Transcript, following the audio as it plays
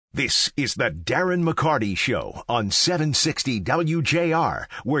This is the Darren McCarty Show on 760 WJR,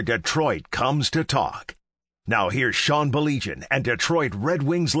 where Detroit comes to talk. Now here's Sean Baligian and Detroit Red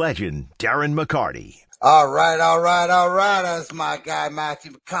Wings legend Darren McCarty. All right. As my guy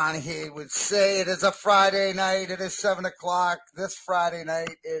Matthew McConaughey would say, it is a Friday night. It is 7 o'clock. This Friday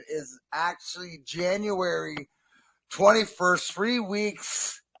night, it is actually January 21st, 3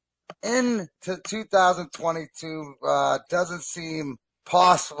 weeks into 2022. Doesn't seem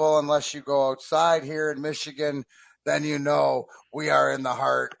possible unless you go outside here in Michigan. Then you know we are in the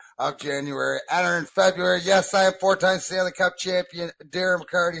heart of January. Entering February. Yes, I am four-time Stanley Cup champion Darren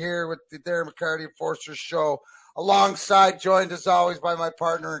McCarty here with the Darren McCarty and Forster Show. Alongside, joined as always by my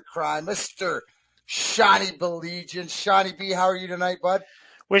partner in crime, Mr. Shawnee Baligian. Shawnee B, how are you tonight, bud?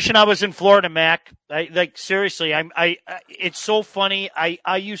 Wishing I was in Florida, Mac. Seriously, it's so funny.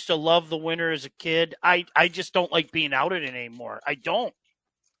 I used to love the winter as a kid. I just don't like being out in it anymore. I don't.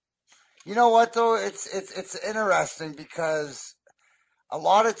 You know what, though? It's interesting because a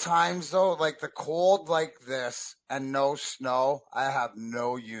lot of times, though, like the cold like this and no snow, I have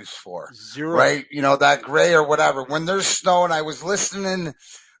no use for. Zero. Right? You know, that gray or whatever. When there's snow, and I was listening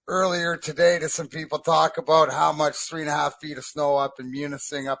earlier today to some people talk about how much 3.5 feet of snow up in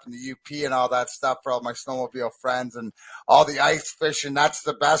Munising, up in the UP and all that stuff for all my snowmobile friends and all the ice fishing. That's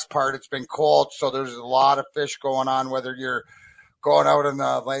the best part. It's been cold, so there's a lot of fish going on, whether you're going out in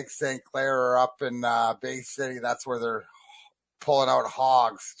Lake St. Clair or up in Bay City. That's where they're pulling out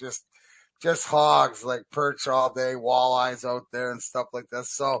hogs, just hogs, like perch all day, walleyes out there and stuff like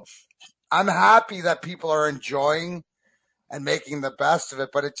this. So I'm happy that people are enjoying and making the best of it,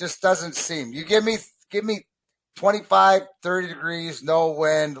 but it just doesn't seem. You give me 25, 30 degrees, no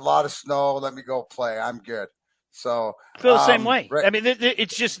wind, a lot of snow, let me go play. I'm good. So I feel the same way. Right. I mean,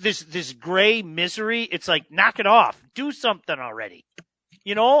 it's just this gray misery. It's like, knock it off. Do something already.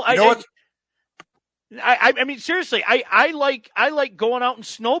 You know? I mean, seriously, I like going out and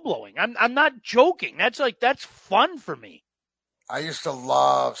snow blowing. I'm not joking. That's fun for me. I used to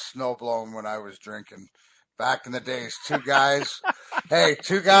love snow blowing when I was drinking. Back in the days, two guys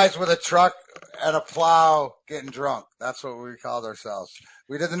with a truck and a plow getting drunk. That's what we called ourselves.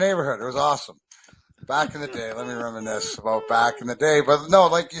 We did the neighborhood. It was awesome. Back in the day, let me reminisce about back in the day. But no,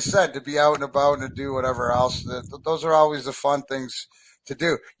 like you said, to be out and about and to do whatever else, those are always the fun things to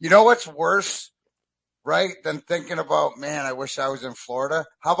do. You know what's worse, right, than thinking about, man, I wish I was in Florida?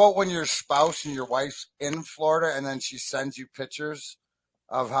 How about when your spouse and your wife's in Florida and then she sends you pictures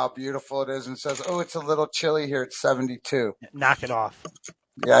of how beautiful it is and says, oh, it's a little chilly here. It's 72. Knock it off.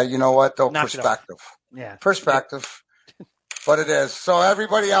 Yeah, you know what, though? Knock Perspective. Yeah. Perspective. But it is. So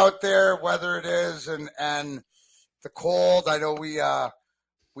everybody out there, whether it is and the cold, I know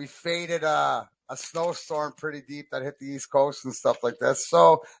we faded a snowstorm pretty deep that hit the East Coast and stuff like this.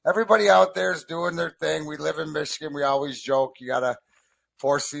 So everybody out there is doing their thing. We live in Michigan. We always joke you got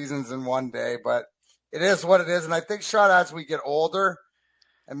 4 seasons in one day, but it is what it is. And I think, Sean, as we get older,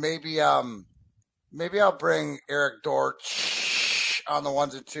 and maybe I'll bring Eric Dortch on the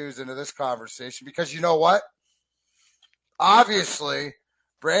ones and twos into this conversation because you know what? Obviously,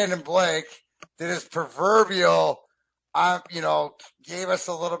 Brandon Blake did his proverbial, gave us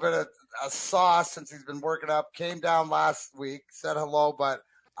a little bit of a sauce since he's been working up, came down last week, said hello, but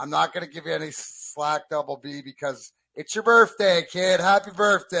I'm not going to give you any slack, Double B, because it's your birthday, kid. Happy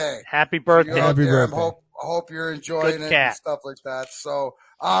birthday. Happy birthday. Happy birthday. Hope you're enjoying Good it cat. and stuff like that. So,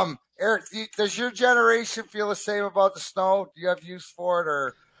 Eric, does your generation feel the same about the snow? Do you have use for it,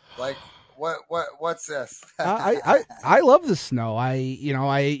 or like what's this? I love the snow.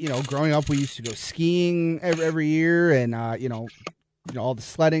 Growing up we used to go skiing every year, and all the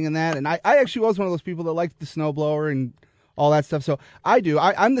sledding and that. And I actually was one of those people that liked the snowblower and all that stuff. So I do.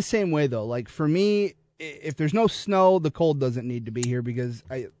 I'm the same way though. Like for me, if there's no snow, the cold doesn't need to be here because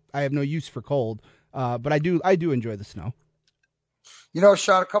I have no use for cold. But I do enjoy the snow.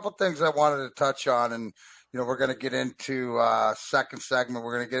 Sean, a couple things I wanted to touch on, and we're going to get into second segment.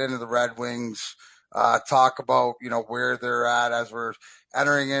 We're going to get into the Red Wings, talk about where they're at as we're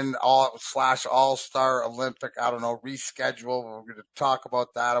entering in all-star Olympic. I don't know, reschedule. We're going to talk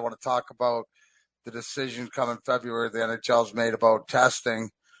about that. I want to talk about the decision coming February the NHL's made about testing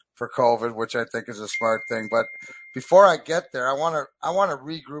for COVID, which I think is a smart thing. But before I get there, I want to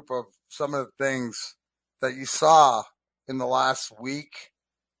regroup of some of the things that you saw in the last week,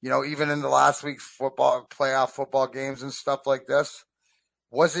 even in the last week's playoff football games and stuff like this.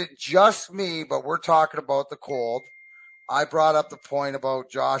 Was it just me, but we're talking about the cold? I brought up the point about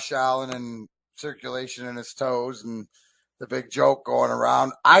Josh Allen and circulation in his toes and the big joke going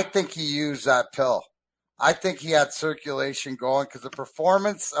around. I think he used that pill. I think he had circulation going because the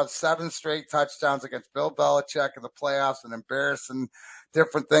performance of 7 straight touchdowns against Bill Belichick in the playoffs and embarrassing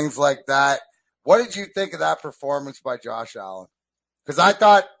different things like that. What did you think of that performance by Josh Allen? Because I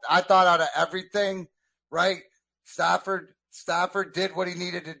thought out of everything, right? Stafford did what he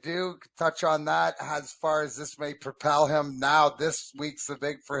needed to do. Touch on that as far as this may propel him. Now this week's the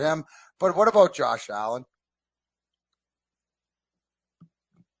big for him. But what about Josh Allen?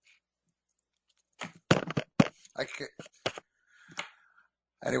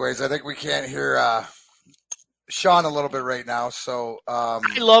 Anyways, I think we can't hear Sean a little bit right now. So I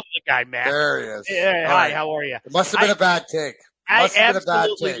love the guy, Matt. There he is. Yeah, hi, right. How are you? It must have been a bad take. I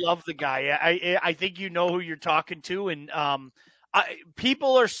absolutely love the guy. I think you know who you're talking to, and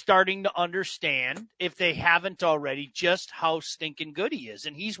people are starting to understand, if they haven't already, just how stinking good he is.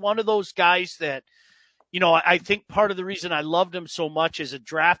 And he's one of those guys that, I think part of the reason I loved him so much as a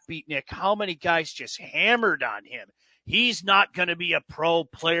draft beatnik, how many guys just hammered on him. He's not going to be a pro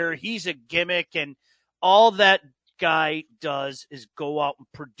player. He's a gimmick, and all that guy does is go out and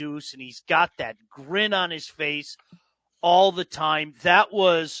produce, and he's got that grin on his face all the time. That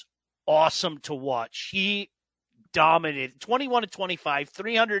was awesome to watch. He dominated 21 to 25,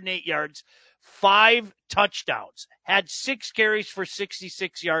 308 yards, 5 touchdowns, had 6 carries for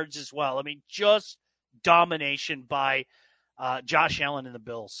 66 yards as well. I mean, just domination by Josh Allen and the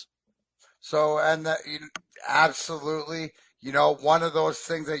Bills. So, and absolutely, one of those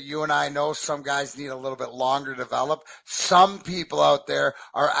things that you and I know, some guys need a little bit longer to develop. Some people out there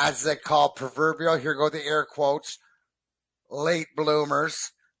are, as they call proverbial, here go the air quotes, late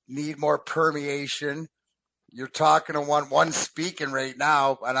bloomers, need more permeation. You're talking to one speaking right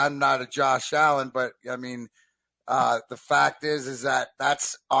now, and I'm not a Josh Allen, but I mean, the fact is that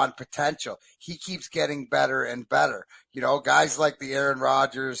that's on potential. He keeps getting better and better. Guys like the Aaron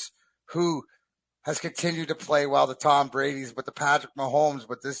Rodgers, who has continued to play well, the Tom Brady's, but the Patrick Mahomes,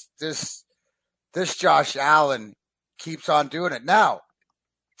 but this Josh Allen keeps on doing it. Now,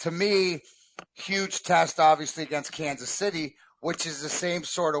 to me, huge test, obviously, against Kansas City, which is the same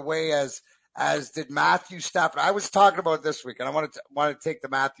sort of way as did Matthew Stafford. I was talking about it this week, and I want to take the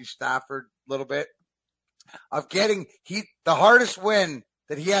Matthew Stafford a little bit of getting the hardest win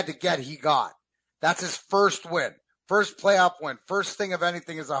that he had to get, he got. That's his first win. First playoff win. First thing of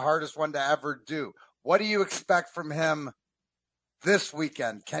anything is the hardest one to ever do. What do you expect from him this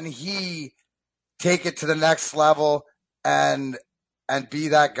weekend? Can he take it to the next level and be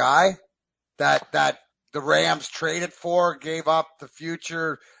that guy that the Rams traded for, gave up the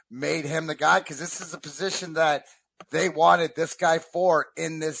future, made him the guy? Because this is a position that they wanted this guy for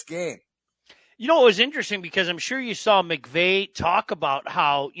in this game. It was interesting because I'm sure you saw McVay talk about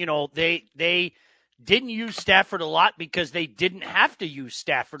how, they didn't use Stafford a lot because they didn't have to use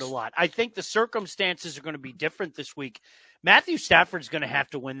Stafford a lot. I think the circumstances are going to be different this week. Matthew Stafford's going to have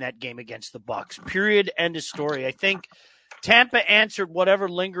to win that game against the Bucs. Period. End of story. I think Tampa answered whatever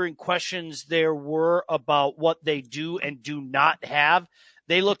lingering questions there were about what they do and do not have.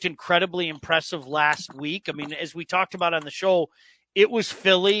 They looked incredibly impressive last week. I mean, as we talked about on the show, it was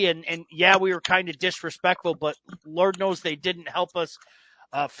Philly, and yeah, we were kind of disrespectful, but Lord knows they didn't help us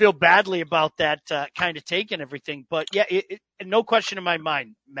feel badly about that kind of take and everything. But, yeah, no question in my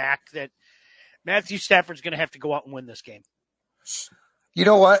mind, Mac, that Matthew Stafford's going to have to go out and win this game. You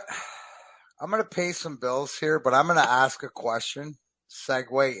know what? I'm going to pay some bills here, but I'm going to ask a question,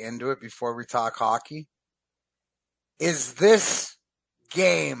 segue into it before we talk hockey. Is this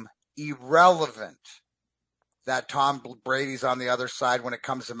game irrelevant that Tom Brady's on the other side when it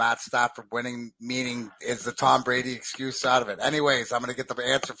comes to Matt Stafford winning, meaning is the Tom Brady excuse out of it? Anyways, I'm going to get the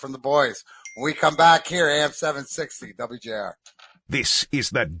answer from the boys when we come back here, AM 760 WJR. This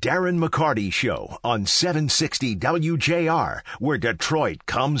is the Darren McCarty Show on 760 WJR, where Detroit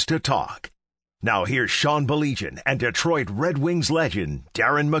comes to talk. Now here's Sean Baligian and Detroit Red Wings legend,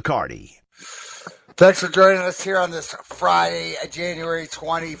 Darren McCarty. Thanks for joining us here on this Friday, January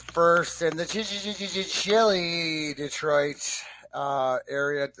 21st, in the chilly Detroit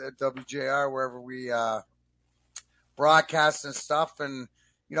area at WJR, wherever we broadcast and stuff. And,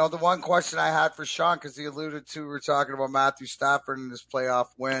 the one question I had for Sean, because he alluded to, we were talking about Matthew Stafford and his playoff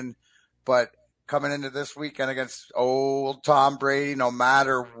win, but coming into this weekend against old Tom Brady, no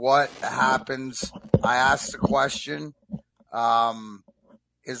matter what happens, I asked the question,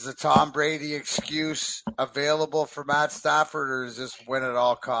 is the Tom Brady excuse available for Matt Stafford, or is this win at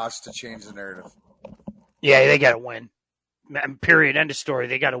all costs to change the narrative? Yeah, they got to win. Period. End of story.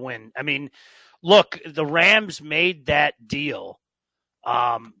 They got to win. I mean, look, the Rams made that deal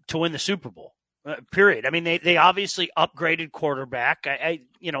to win the Super Bowl. Period. I mean, they obviously upgraded quarterback.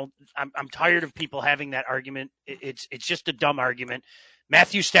 I'm tired of people having that argument. It's just a dumb argument.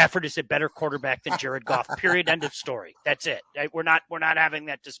 Matthew Stafford is a better quarterback than Jared Goff. Period. End of story. That's it. We're not having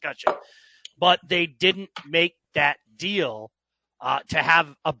that discussion. But they didn't make that deal to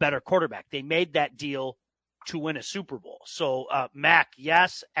have a better quarterback. They made that deal to win a Super Bowl. So, Mac,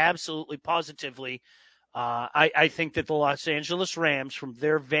 yes, absolutely, positively. I think that the Los Angeles Rams, from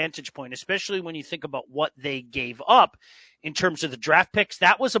their vantage point, especially when you think about what they gave up in terms of the draft picks,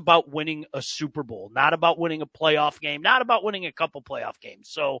 that was about winning a Super Bowl, not about winning a playoff game, not about winning a couple playoff games.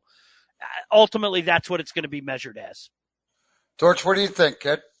 So ultimately, that's what it's going to be measured as. Torch, what do you think,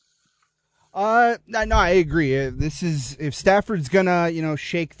 kid? No, I agree. This is, if Stafford's gonna,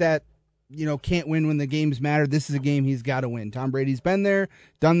 shake that, can't win when the games matter, this is a game he's got to win. Tom Brady's been there,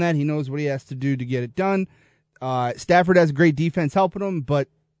 done that. He knows what he has to do to get it done. Stafford has a great defense helping him, but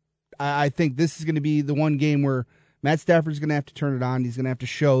I think this is going to be the one game where Matt Stafford's going to have to turn it on. He's going to have to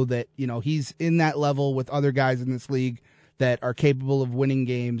show that, he's in that level with other guys in this league that are capable of winning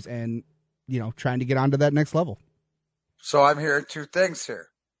games and, trying to get onto that next level. So I'm hearing two things here.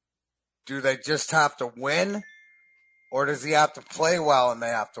 Do they just have to win, or does he have to play well and they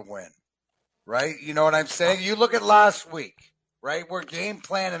have to win? Right? You know what I'm saying? You look at last week, right? We're game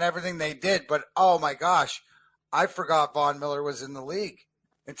plan and everything they did, but oh my gosh, I forgot Von Miller was in the league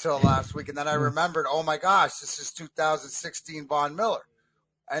until last week. And then I remembered, oh my gosh, this is 2016 Von Miller.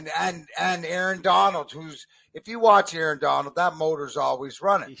 And Aaron Donald, who's, if you watch Aaron Donald, that motor's always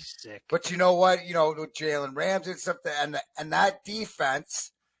running. He's sick. But you know what? With Jalen Ramsey and stuff, and that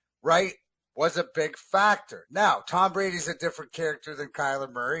defense, right, was a big factor. Now, Tom Brady's a different character than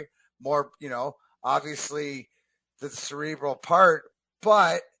Kyler Murray. More, obviously the cerebral part.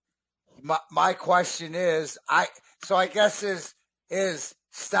 But my question is, I guess is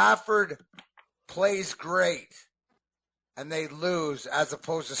Stafford plays great and they lose, as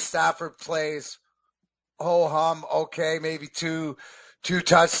opposed to Stafford plays ho-hum, okay, maybe two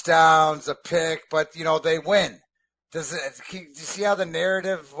touchdowns, a pick, but they win. Do you see how the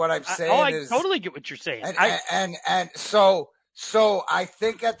narrative, what I'm saying is? I totally get what you're saying. So I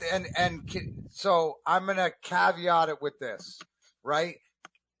think so I'm going to caveat it with this, right?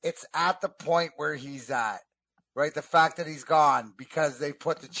 It's at the point where he's at, right? The fact that he's gone because they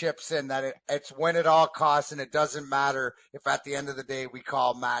put the chips in, that it's win at all costs, and it doesn't matter if at the end of the day we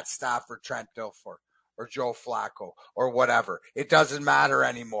call Matt Stafford Trent Dilfer or Joe Flacco or whatever. It doesn't matter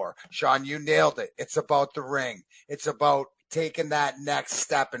anymore. Sean, you nailed it. It's about the ring. It's about taking that next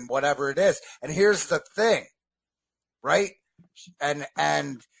step and whatever it is. And here's the thing, right? And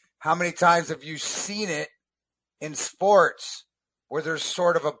how many times have you seen it in sports where there's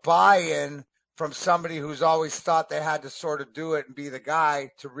sort of a buy-in from somebody who's always thought they had to sort of do it and be the guy,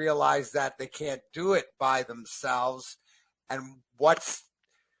 to realize that they can't do it by themselves, and what's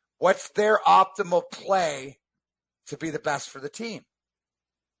their optimal play to be the best for the team?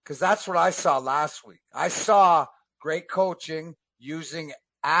 Because that's what I saw last week. I saw great coaching, using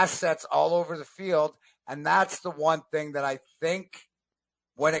assets all over the field, and that's the one thing that I think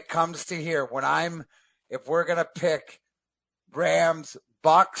when it comes to here, if we're going to pick Rams,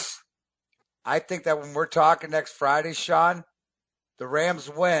 Bucks, I think that when we're talking next Friday, Sean, the Rams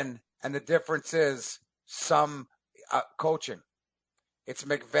win, and the difference is some coaching. It's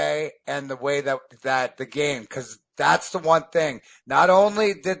McVay and the way that the game, because that's the one thing. Not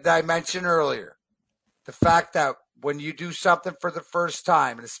only did I mention earlier the fact that when you do something for the first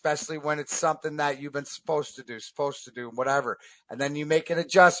time, and especially when it's something that you've been supposed to do, whatever, and then you make an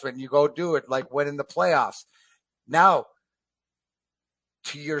adjustment and you go do it, like winning the playoffs. Now,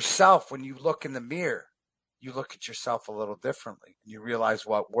 to yourself, when you look in the mirror, you look at yourself a little differently and you realize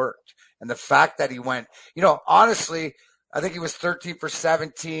what worked. And the fact that he went, honestly, I think he was 13 for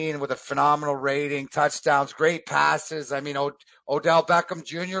 17 with a phenomenal rating, touchdowns, great passes. I mean, Odell Beckham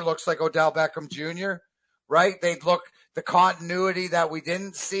Jr. looks like Odell Beckham Jr., right? The continuity that we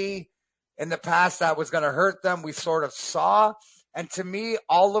didn't see in the past that was going to hurt them, we sort of saw. And to me,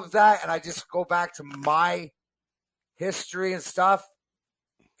 all of that, and I just go back to my history and stuff,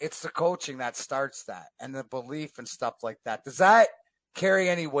 it's the coaching that starts that, and the belief and stuff like that. Does that carry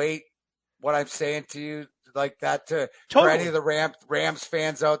any weight, what I'm saying to you, like that, for any of the Rams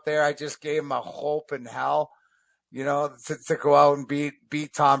fans out there? I just gave them a hope in hell, to go out and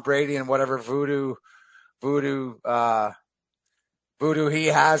beat Tom Brady and whatever voodoo he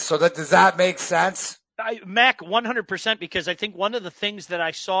has. So does that make sense? Mac, 100%, because I think one of the things that I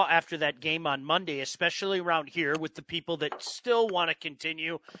saw after that game on Monday, especially around here with the people that still want to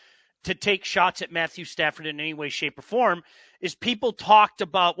continue to take shots at Matthew Stafford in any way, shape, or form is people talked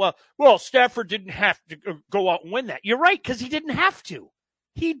about, well, Stafford didn't have to go out and win that. You're right, because he didn't have to.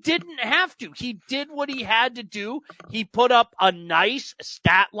 He didn't have to. He did what he had to do. He put up a nice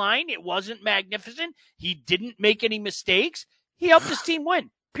stat line. It wasn't magnificent. He didn't make any mistakes. He helped his team win,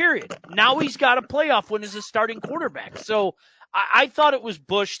 period. Now he's got a playoff win as a starting quarterback. So I thought it was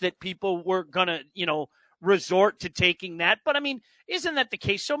Bush that people were going to, resort to taking that. But, I mean, isn't that the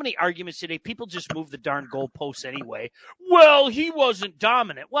case? So many arguments today, people just move the darn goalposts anyway. Well, he wasn't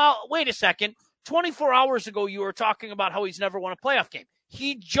dominant. Well, wait a second. 24 hours ago, you were talking about how he's never won a playoff game.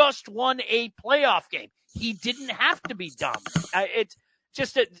 He just won a playoff game. He didn't have to be dominant. It's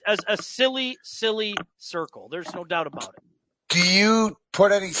just a silly, silly circle. There's no doubt about it. Do you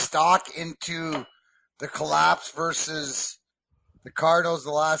put any stock into the collapse versus the Cardinals, the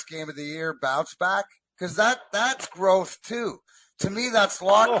last game of the year, bounce back? Because that's growth too. To me, that's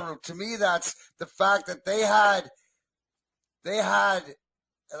locker room. To me, that's the fact that they had,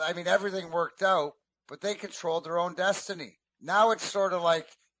 I mean, everything worked out, but they controlled their own destiny. Now it's sort of like,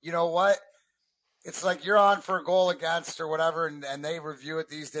 you know what? It's like you're on for a goal against or whatever, and they review it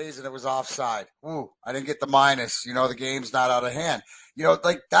these days, and it was offside. Ooh, I didn't get the minus. The game's not out of hand.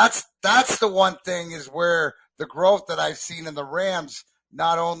 Like that's the one thing is where the growth that I've seen in the Rams,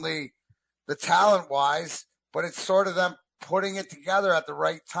 not only the talent-wise, but it's sort of them putting it together at the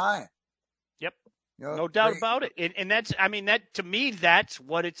right time. Yep, no doubt about it. And that's, that to me, that's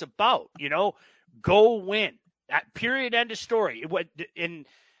what it's about. Go win. Period. End of story. And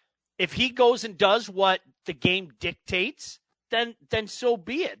if he goes and does what the game dictates, then so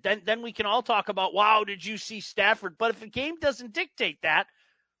be it. Then we can all talk about, wow, did you see Stafford? But if the game doesn't dictate that,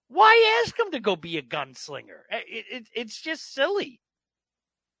 why ask him to go be a gunslinger? It's just silly.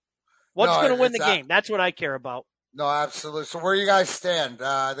 What's going to win the game? That's what I care about. No, absolutely. So where you guys stand?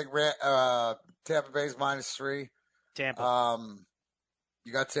 I think Tampa Bay's -3. Tampa.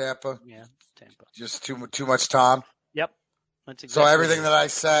 You got Tampa. Yeah, Tampa. Just too much Tom. Yep. That's exactly. So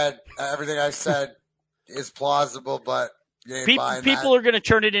everything I said is plausible, but you ain't buying people are going to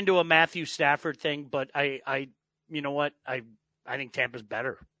turn it into a Matthew Stafford thing. But I you know what? I think Tampa's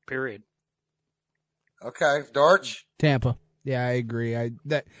better. Period. Okay, Dortch. Tampa. Yeah, I agree.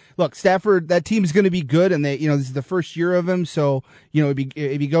 Look, Stafford, that team's going to be good, and this is the first year of him. So, if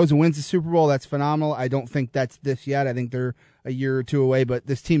he goes and wins the Super Bowl, that's phenomenal. I don't think that's this yet. I think they're a year or two away, but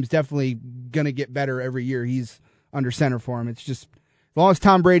this team's definitely going to get better every year. He's under center for him. It's just as long as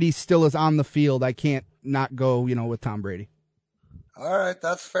Tom Brady still is on the field, I can't not go, with Tom Brady. All right,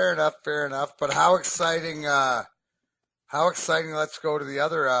 that's fair enough. But how exciting? Let's go to the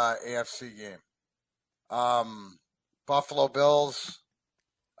other AFC game. Buffalo Bills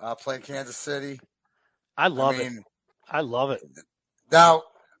playing Kansas City. I love it. I love it. Now,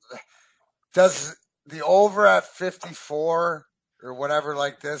 does the over at 54 or whatever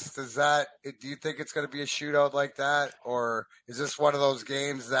like this, do you think it's going to be a shootout like that? Or is this one of those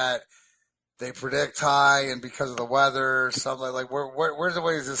games that they predict high and because of the weather or something like where's the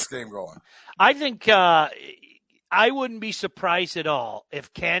way is this game going? I think I wouldn't be surprised at all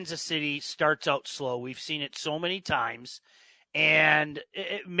if Kansas City starts out slow. We've seen it so many times, and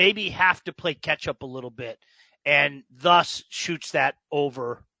maybe have to play catch up a little bit, and thus shoots that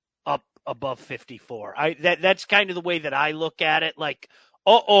over up above 54. That's kind of the way that I look at it. Like,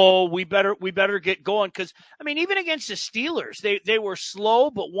 we better get going, because even against the Steelers, they were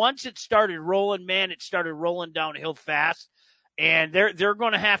slow, but once it started rolling, man, it started rolling downhill fast. And they're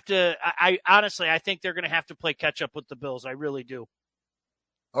going to have to. I honestly think they're going to have to play catch up with the Bills. I really do.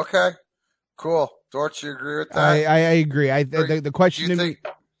 Okay, cool. Dortch, you agree with that? I agree. The question to me.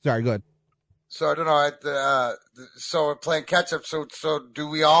 Sorry, go ahead. So I don't know. So playing catch up. So do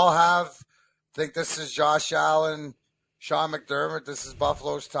we all think this is Josh Allen, Sean McDermott? This is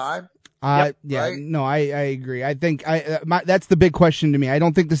Buffalo's time. Yeah, right? No, I agree. I think that's the big question to me. I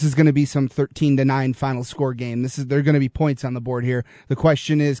don't think this is going to be some 13-9 final score game. There are going to be points on the board here. The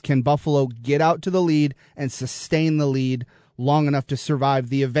question is, can Buffalo get out to the lead and sustain the lead long enough to survive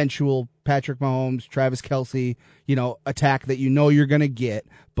the eventual Patrick Mahomes, Travis Kelce, attack that you're going to get?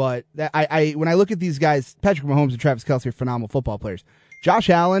 But when I look at these guys, Patrick Mahomes and Travis Kelce are phenomenal football players.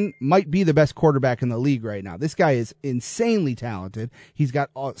 Josh Allen might be the best quarterback in the league right now. This guy is insanely talented. He's got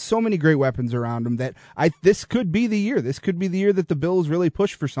so many great weapons around him that this could be the year. This could be the year that the Bills really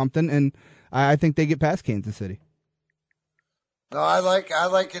push for something, and I think they get past Kansas City. No, I like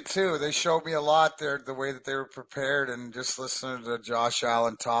it too. They showed me a lot there, the way that they were prepared, and just listening to Josh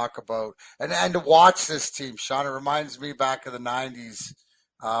Allen talk about and to watch this team, Sean. It reminds me back of the '90s.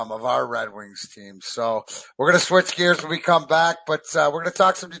 of our Red Wings team. So we're going to switch gears when we come back, but we're going to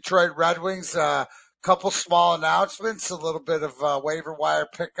talk some Detroit Red Wings. Couple small announcements, a little bit of waiver wire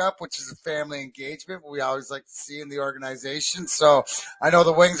pickup, which is a family engagement we always like to see in the organization. So I know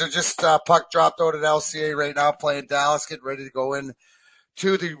the Wings are just puck dropped out at LCA right now, playing Dallas, getting ready to go in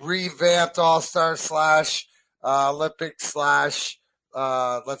to the revamped All-Star / Olympic /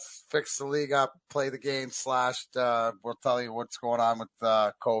 let's fix the league up, play the game / we'll tell you what's going on with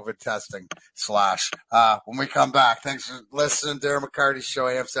COVID testing / when we come back. Thanks for listening. Darren McCarty Show,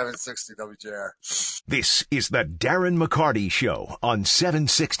 AM 760 WJR. This is the Darren McCarty Show on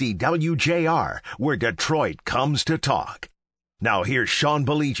 760 WJR, where Detroit comes to talk. Now here's Sean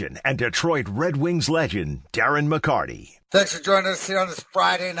Baligian and Detroit Red Wings legend, Darren McCarty. Thanks for joining us here on this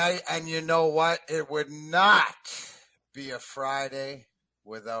Friday night. And you know what? It would not be a Friday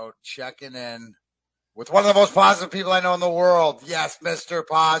without checking in with one of the most positive people I know in the world. Yes, Mr.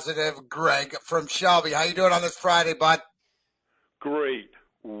 Positive, Greg from Shelby. How you doing on this Friday, bud? Great.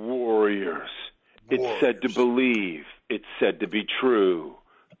 Warriors. It's said to believe. It's said to be true.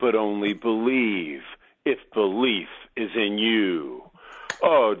 But only believe if belief is in you.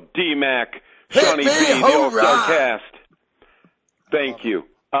 Oh, D-Mac, Johnny B, the All-Star Cast. Thank you.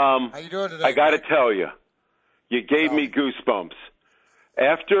 How you doing today? I got to tell you, you gave me goosebumps.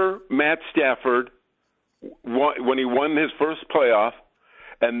 After Matt Stafford, when he won his first playoff,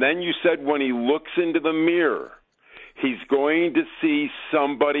 and then you said when he looks into the mirror, he's going to see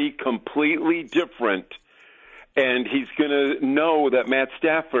somebody completely different, and he's going to know that Matt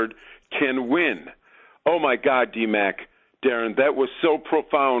Stafford can win. Oh, my God, D-Mac, Darren, that was so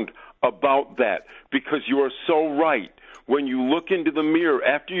profound about that, because you are so right. When you look into the mirror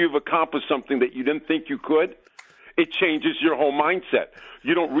after you've accomplished something that you didn't think you could, it changes your whole mindset.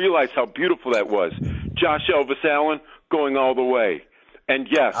 You don't realize how beautiful that was. Josh Elvis Allen going all the way. And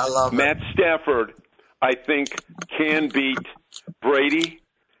yes, Matt Stafford, I think, can beat Brady,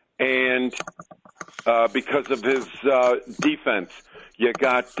 and because of his defense. You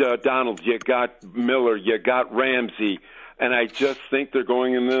got Donald, you got Miller, you got Ramsey, and I just think they're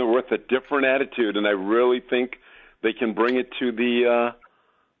going in there with a different attitude, and I really think they can bring it to the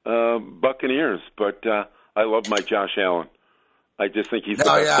Buccaneers. But I love my Josh Allen. I just think he's the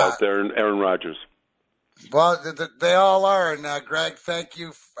best out there, and Aaron Rodgers. Well, they all are. And Greg, thank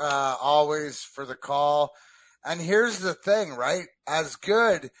you always for the call. And here's the thing, right? As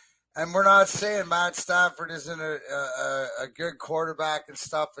good, and we're not saying Matt Stafford isn't a good quarterback and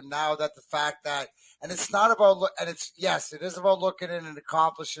stuff. And now that the fact that, and it's not about, and it's, yes, it is about looking in and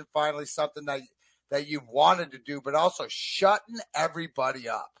accomplishing finally something that you wanted to do, but also shutting everybody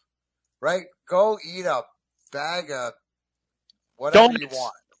up, right? Go eat a bag of whatever you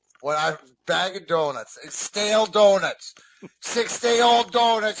want. Bag of donuts, stale donuts, 6-day-old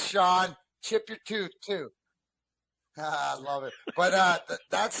donuts, Sean. Chip your tooth, too. I love it. But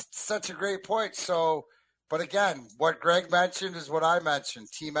that's such a great point. So, but again, what Greg mentioned is what I mentioned,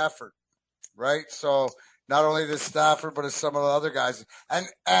 team effort, right? So not only this Stafford, but as some of the other guys.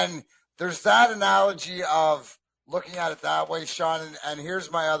 And there's that analogy of looking at it that way, Sean. And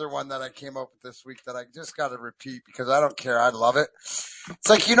here's my other one that I came up with this week that I just got to repeat because I don't care. I love it. It's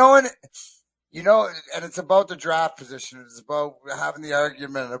like, and it's about the draft position. It's about having the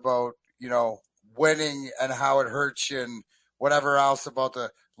argument about, winning and how it hurts you and whatever else about the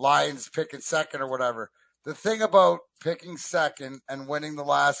Lions picking second or whatever. The thing about picking second and winning the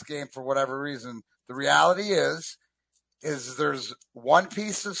last game for whatever reason, the reality is there's one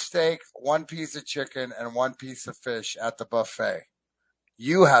piece of steak, one piece of chicken, and one piece of fish at the buffet.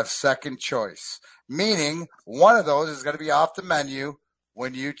 You have second choice, meaning one of those is going to be off the menu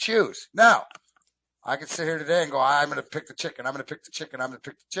when you choose. Now, I could sit here today and go, I'm going to pick the chicken. I'm going to pick the chicken. I'm going to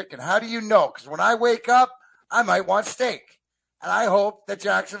pick the chicken. How do you know? Because when I wake up, I might want steak. And I hope that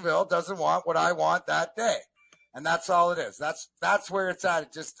Jacksonville doesn't want what I want that day. And that's all it is. That's where it's at.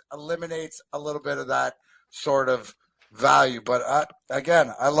 It just eliminates a little bit of that sort of value. But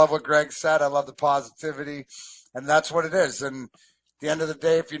again, I love what Greg said. I love the positivity. And that's what it is. And at the end of the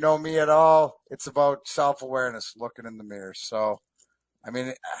day, if you know me at all, it's about self-awareness, looking in the mirror. So, I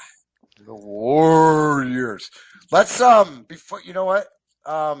mean, the Warriors. Let's before you know what,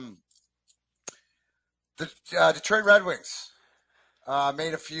 the Detroit Red Wings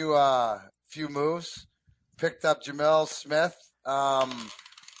made a few moves. Picked up Jamil Smith,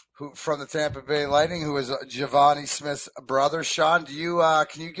 who from the Tampa Bay Lightning, who is Giovanni Smith's brother. Sean, do you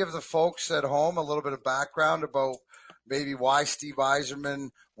can you give the folks at home a little bit of background about maybe why Steve Yzerman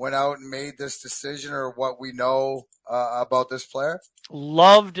went out and made this decision, or what we know about this player?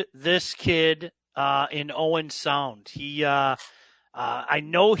 Loved this kid in Owen Sound. He I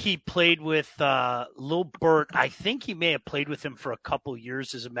know he played with Lil Bert. I think he may have played with him for a couple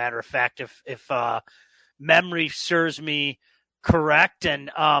years, as a matter of fact, if memory serves me correct. And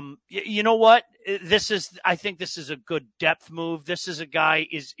you know what? I think this is a good depth move. This is a guy.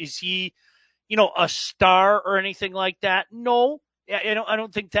 Is he, a star or anything like that? No, I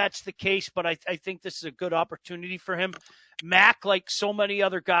don't think that's the case. But I think this is a good opportunity for him. Mac, like so many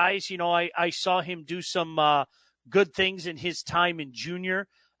other guys, I saw him do some good things in his time in junior.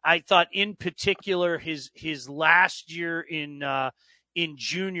 I thought in particular his last year in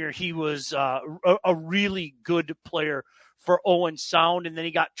junior, he was a really good player for Owen Sound, and then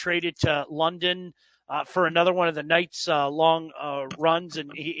he got traded to London for another one of the Knights' long runs,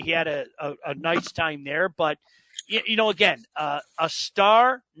 and he had a nice time there. But again, a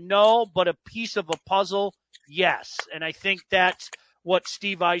star, no, but a piece of a puzzle, yes. And I think that's what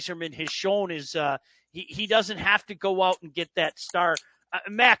Steve Yzerman has shown is he doesn't have to go out and get that star.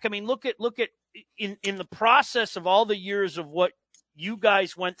 Mac, I mean, look at in the process of all the years of what you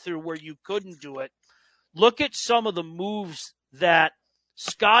guys went through where you couldn't do it. Look at some of the moves that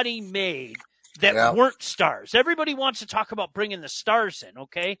Scotty made that weren't stars. Everybody wants to talk about bringing the stars in,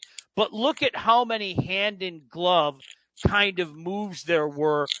 okay? But look at how many hand-in-glove kind of moves there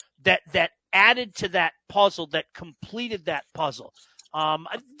were that added to that puzzle, that completed that puzzle.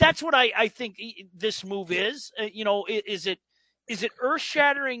 That's what I think this move is. Is it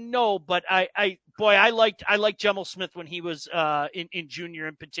earth-shattering? No, but I liked Gemel Smith when he was in junior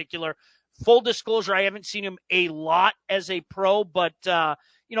in particular. Full disclosure, I haven't seen him a lot as a pro, but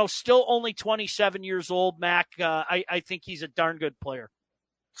still only 27 years old, Mac. I think he's a darn good player.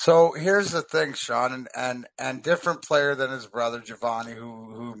 So here's the thing, Sean, and different player than his brother Giovanni,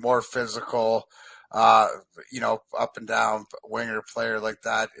 who more physical, up and down winger player like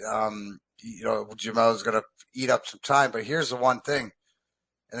that. Jamel's going to eat up some time, but here's the one thing,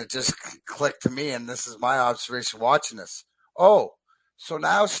 and it just clicked to me, and this is my observation watching this. Oh, so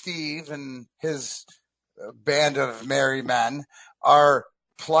now Steve and his band of merry men are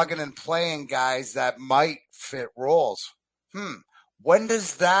plugging and playing guys that might fit roles. When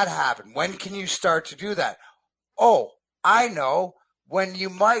does that happen? When can you start to do that? Oh, I know. When you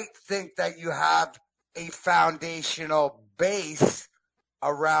might think that you have a foundational base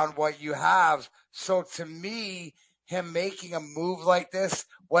around what you have. So to me, him making a move like this,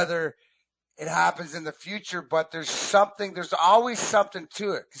 whether it happens in the future, but there's always something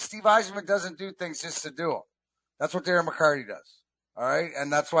to it. Because Steve Yzerman doesn't do things just to do them. That's what Darren McCarty does. All right.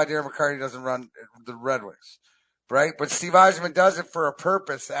 And that's why Darren McCarty doesn't run the Red Wings. Right. But Steve Yzerman does it for a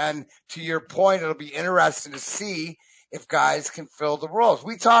purpose. And to your point, it'll be interesting to see if guys can fill the roles.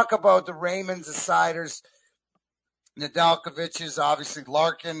 We talk about the Raymonds, the Siders, Nedeljkovic's, obviously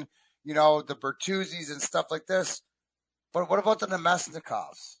Larkin, the Bertuzzi's and stuff like this. But what about the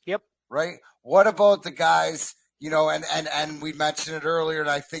Nemesnikovs? Yep. Right? What about the guys, and we mentioned it earlier, and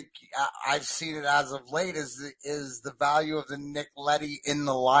I think I've seen it as of late, is the value of the Nick Leddy in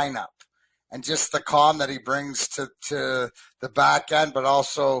the lineup and just the calm that he brings to the back end, but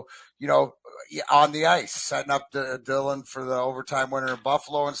also, on the ice, setting up Dylan for the overtime winner in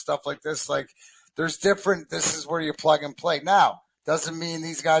Buffalo and stuff like this. Like, this is where you plug and play. Now, doesn't mean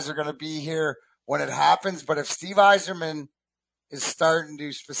these guys are going to be here when it happens, but if Steve Yzerman is starting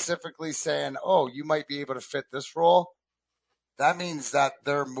to specifically saying, oh, you might be able to fit this role, that means that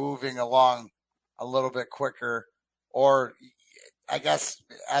they're moving along a little bit quicker, or I guess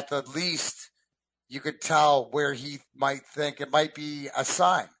at the least you could tell where he might think it might be a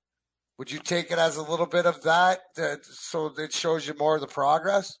sign. Would you take it as a little bit of that so it shows you more of the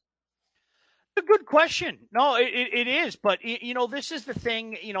progress? A good question. No, it is. But, this is the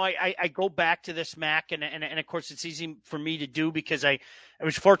thing, I go back to this, Mac, and of course it's easy for me to do because I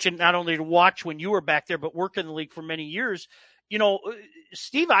was fortunate not only to watch when you were back there, but work in the league for many years.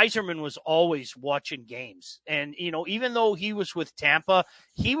 Steve Yzerman was always watching games. And, even though he was with Tampa,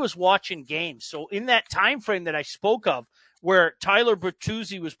 he was watching games. So in that time frame that I spoke of, where Tyler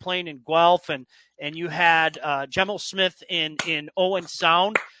Bertuzzi was playing in Guelph and you had Gemel Smith in Owen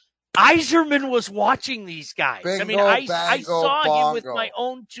Sound, Yzerman was watching these guys. Bingo, I saw him with my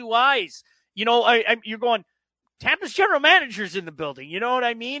own two eyes. You're going, Tampa's general manager's in the building. You know what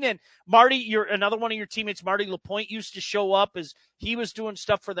I mean? And Marty, you're another one of your teammates, Marty LaPointe, used to show up as he was doing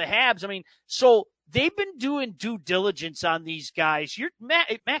stuff for the Habs. So they've been doing due diligence on these guys.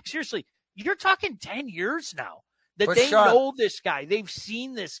 Max, seriously, you're talking 10 years now that they know this guy. They've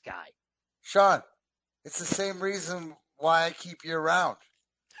seen this guy. Sean, it's the same reason why I keep you around.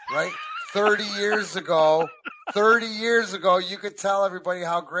 Right? 30 years ago, you could tell everybody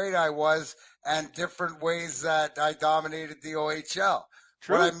how great I was and different ways that I dominated the OHL.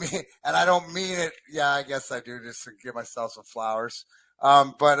 True. What I mean, and I don't mean it. Yeah, I guess I do, just to give myself some flowers.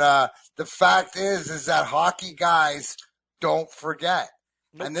 But the fact is that hockey guys don't forget.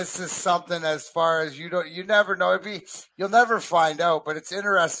 Nope. And this is something, as far as you never know. You'll never find out, but it's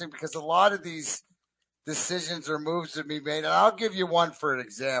interesting because a lot of these decisions or moves to be made. And I'll give you one for an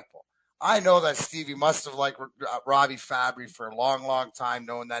example. I know that Stevie must have liked Robbie Fabry for a long, long time,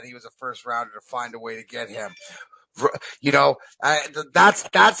 knowing that he was a first rounder, to find a way to get him. You know, that's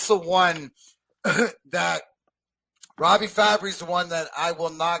the one that Robbie Fabry's the one that I will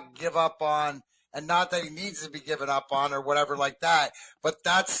not give up on, and not that he needs to be given up on or whatever like that. But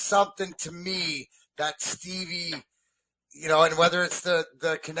that's something to me that Stevie, you know, and whether it's the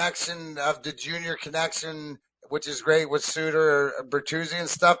connection of the junior connection, which is great with Suter or Bertuzzi and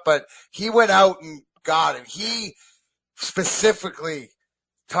stuff, but he went out and got him. He specifically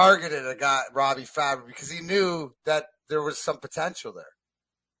targeted a guy, Robbie Fabry, because he knew that there was some potential there.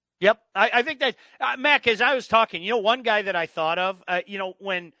 Yep. I think that, Mac, as I was talking, you know, one guy that I thought of, you know,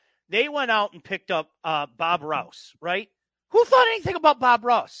 when they went out and picked up Bob Rouse, right? Who thought anything about Bob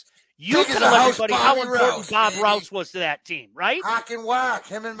Rouse? You tell everybody how important Bob Rouse was to that team, right? Hack and whack.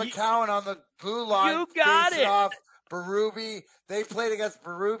 Him and McCowan on the blue line. You got it. Off Berube. They played against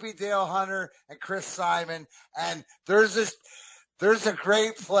Berube, Dale Hunter, and Chris Simon. And there's a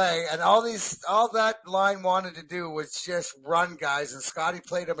great play, and all that line wanted to do was just run guys, and Scotty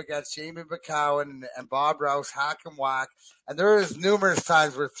played him against Jamie McCowan and Bob Rouse, hack and whack. And there was numerous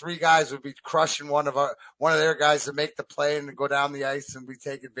times where three guys would be crushing one of their guys to make the play and go down the ice and we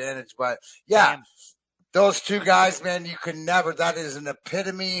take advantage. But yeah, those two guys, man, you can never. That is an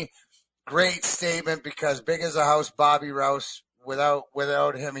epitome, great statement, because big as a house, Bobby Rouse.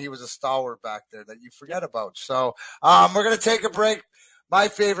 Without him, he was a stalwart back there that you forget about. So we're going to take a break. My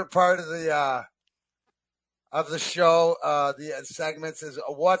favorite part of the show, the segments, is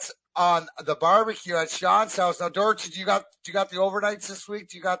what's on the barbecue at Sean's house. Now, Dorch, you got the overnights this week?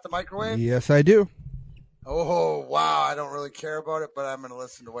 Do you got the microwave? Yes, I do. Oh, wow. I don't really care about it, but I'm going to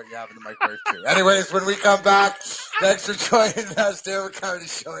listen to what you have in the microwave, too. Anyways, when we come back, thanks for joining us. Darren McCarty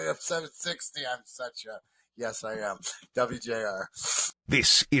showing up 760. I'm such a... Yes, I am. WJR.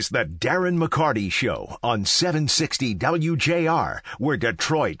 This is the Darren McCarty Show on 760 WJR, where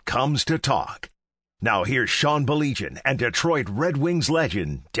Detroit comes to talk. Now here's Sean Baligian and Detroit Red Wings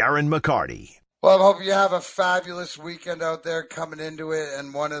legend, Darren McCarty. Well, I hope you have a fabulous weekend out there coming into it.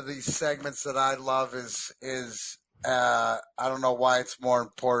 And one of these segments that I love is I don't know why it's more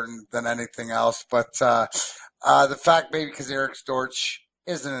important than anything else, but the fact, maybe because Eric Storch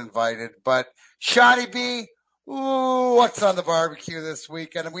isn't invited, but Shawnee B, ooh, what's on the barbecue this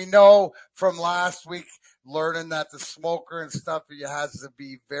weekend? And we know from last week, learning that the smoker and stuff has to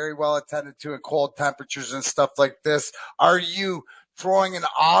be very well attended to in cold temperatures and stuff like this. Are you throwing an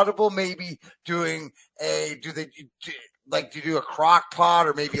audible, maybe doing do you do a crock pot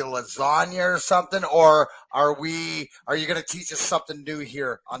or maybe a lasagna or something? Or are you going to teach us something new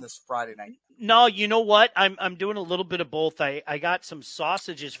here on this Friday night? No, you know what? I'm doing a little bit of both. I got some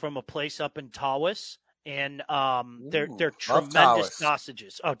sausages from a place up in Tawas, and they're tremendous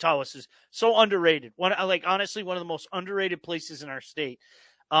sausages. Oh, Tawas is so underrated. Honestly, one of the most underrated places in our state.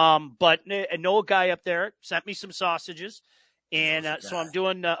 But I know a guy up there sent me some sausages, and so I'm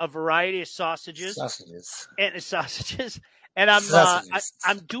doing a variety of sausages. And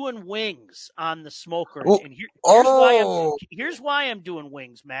I'm doing wings on the smoker. Oh. And here's why I'm doing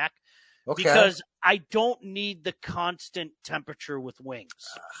wings, Mac. Okay. Because I don't need the constant temperature with wings.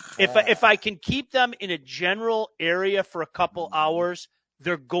 If I can keep them in a general area for a couple hours,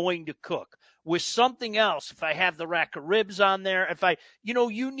 they're going to cook. With something else, if I have the rack of ribs on there,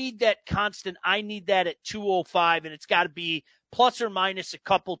 you need that constant. I need that at 205, and it's got to be plus or minus a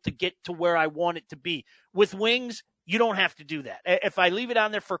couple to get to where I want it to be. With wings, you don't have to do that. If I leave it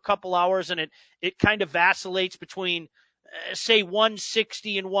on there for a couple hours and it kind of vacillates between say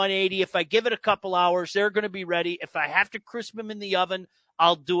 160 and 180. If I give it a couple hours, they're going to be ready. If I have to crisp them in the oven,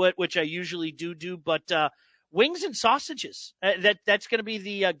 I'll do it, which I usually do. But wings and sausages, that's going to be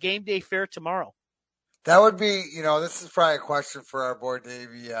the game day fare tomorrow. That would be, this is probably a question for our boy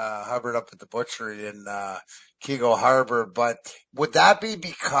Davey Hubbard up at the butchery in Keego Harbor. But would that be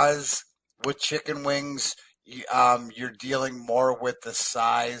because with chicken wings, you're dealing more with the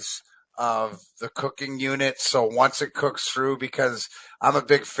size of the cooking unit? So once it cooks through, because I'm a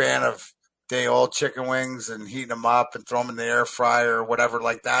big fan of day old chicken wings and heating them up and throw them in the air fryer or whatever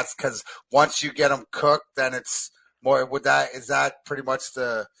like that, because once you get them cooked, then it's More is that pretty much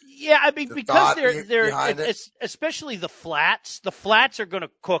the because they're it's especially the flats. The flats are going to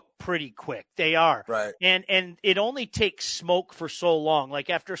cook pretty quick. They are, right, and it only takes smoke for so long.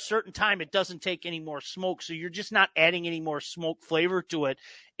 Like after a certain time, it doesn't take any more smoke, so you're just not adding any more smoke flavor to it.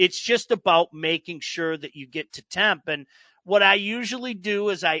 It's just about making sure that you get to temp. And what I usually do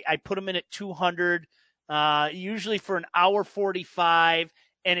is I put them in at 200, usually for an hour 45.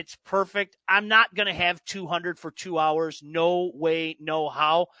 And it's perfect. I'm not going to have 200 for 2 hours. No way, no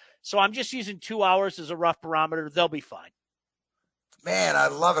how. So I'm just using 2 hours as a rough barometer. They'll be fine. Man, I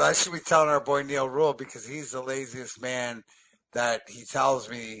love it. I should be telling our boy Neil Rule because he's the laziest man that he tells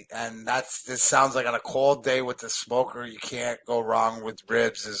me. And this sounds like on a cold day with the smoker, you can't go wrong with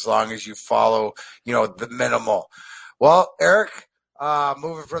ribs as long as you follow, the minimal. Well, Eric,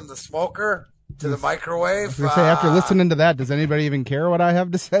 moving from the smoker to the microwave. After listening to that, does anybody even care what I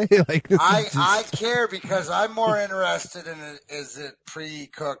have to say? I care because I'm more interested in it. Is it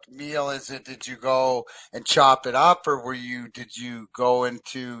pre-cooked meal? Did you go and chop it up, or did you go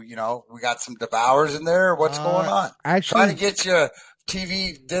into, we got some devours in there? What's going on? Actually, trying to get you a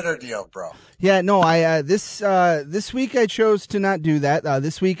TV dinner deal, bro. Yeah, no, I this week I chose to not do that.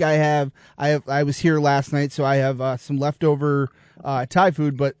 This week I was here last night, so I have some leftover Thai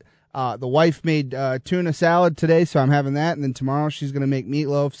food, but the wife made tuna salad today, so I'm having that, and then tomorrow she's going to make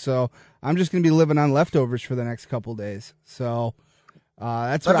meatloaf, so I'm just going to be living on leftovers for the next couple days. So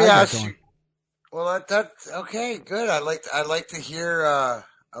that's what I got going. Well, that's okay, good. I like to hear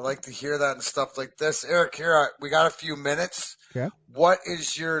that and stuff like this. Eric, here we got a few minutes. Okay. What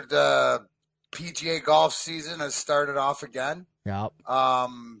is the PGA golf season has started off again? Yeah.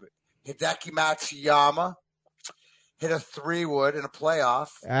 Hideki Matsuyama hit a 3-wood in a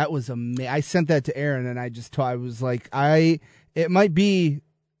playoff. That was amazing. I sent that to Aaron, and I was like, it might be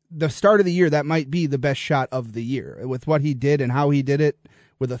the start of the year. That might be the best shot of the year with what he did and how he did it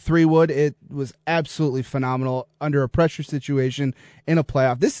with a 3-wood. It was absolutely phenomenal under a pressure situation in a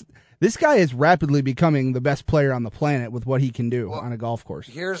playoff. This guy is rapidly becoming the best player on the planet with what he can do on a golf course.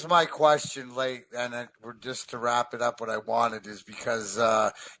 Here's my question, and we're just to wrap it up. What I wanted is because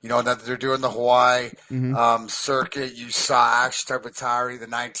that they're doing the Hawaii circuit. You saw Akshar Batari, the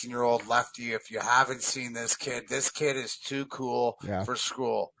 19-year-old lefty. If you haven't seen this kid is too cool for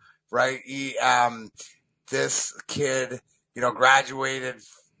school, right? This kid, graduated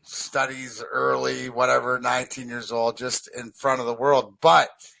studies early, whatever, 19 years old, just in front of the world, but.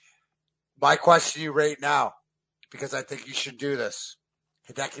 My question to you right now, because I think you should do this.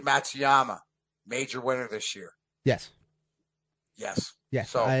 Hideki Matsuyama, major winner this year. Yes. Yes.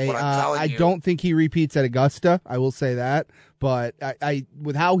 So I don't think he repeats at Augusta. I will say that, but I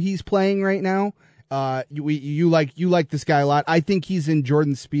with how he's playing right now, you like this guy a lot. I think he's in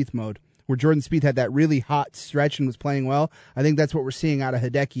Jordan Spieth mode, where Jordan Spieth had that really hot stretch and was playing well. I think that's what we're seeing out of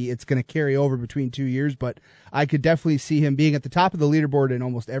Hideki. It's going to carry over between 2 years, but I could definitely see him being at the top of the leaderboard in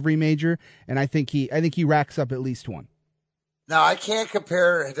almost every major, and I think he racks up at least one. Now, I can't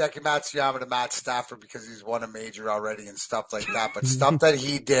compare Hideki Matsuyama to Matt Stafford because he's won a major already and stuff like that, but stuff that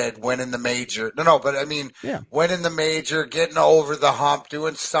he did, winning the major. Winning the major, getting over the hump,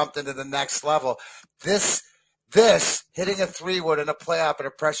 doing something to the next level. This hitting a 3-wood in a playoff in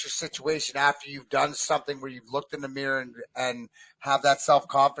a pressure situation after you've done something where you've looked in the mirror and have that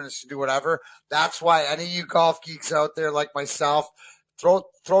self-confidence to do whatever. That's why any of you golf geeks out there like myself, throw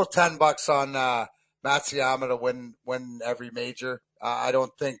 $10 on Matsuyama to win every major. I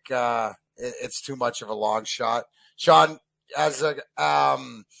don't think it's too much of a long shot. Sean, as a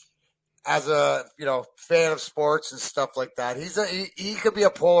fan of sports and stuff like that, he could be a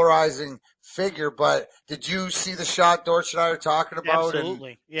polarizing figure, but did you see the shot Dortch and I are talking about?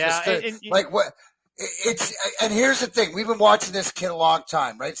 Absolutely. And here's the thing. We've been watching this kid a long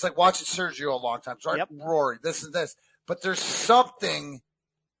time, right? It's like watching Sergio a long time. So Rory, this and this. But there's something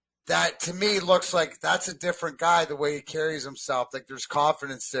that to me looks like that's a different guy, the way he carries himself. Like there's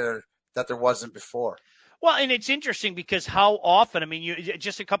confidence there that there wasn't before. Well, and it's interesting because how often,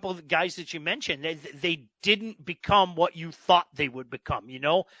 just a couple of guys that you mentioned, they didn't become what you thought they would become,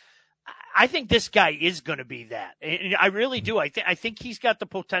 I think this guy is going to be that. And I really do. I think he's got the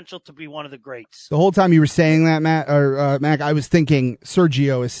potential to be one of the greats. The whole time you were saying that, Mac, I was thinking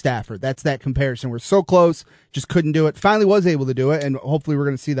Sergio is Stafford. That's that comparison. We're so close, just couldn't do it. Finally was able to do it, and hopefully we're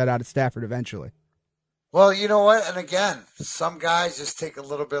going to see that out of Stafford eventually. Well, you know what? And again, some guys just take a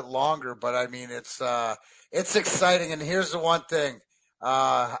little bit longer, but it's exciting. And here's the one thing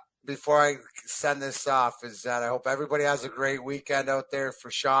before I send this off is that I hope everybody has a great weekend out there. For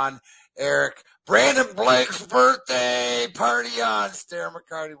Sean, Eric. Brandon Blake's birthday. Party on, Darren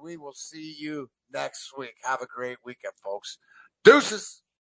McCarty. We will see you next week. Have a great weekend, folks. Deuces.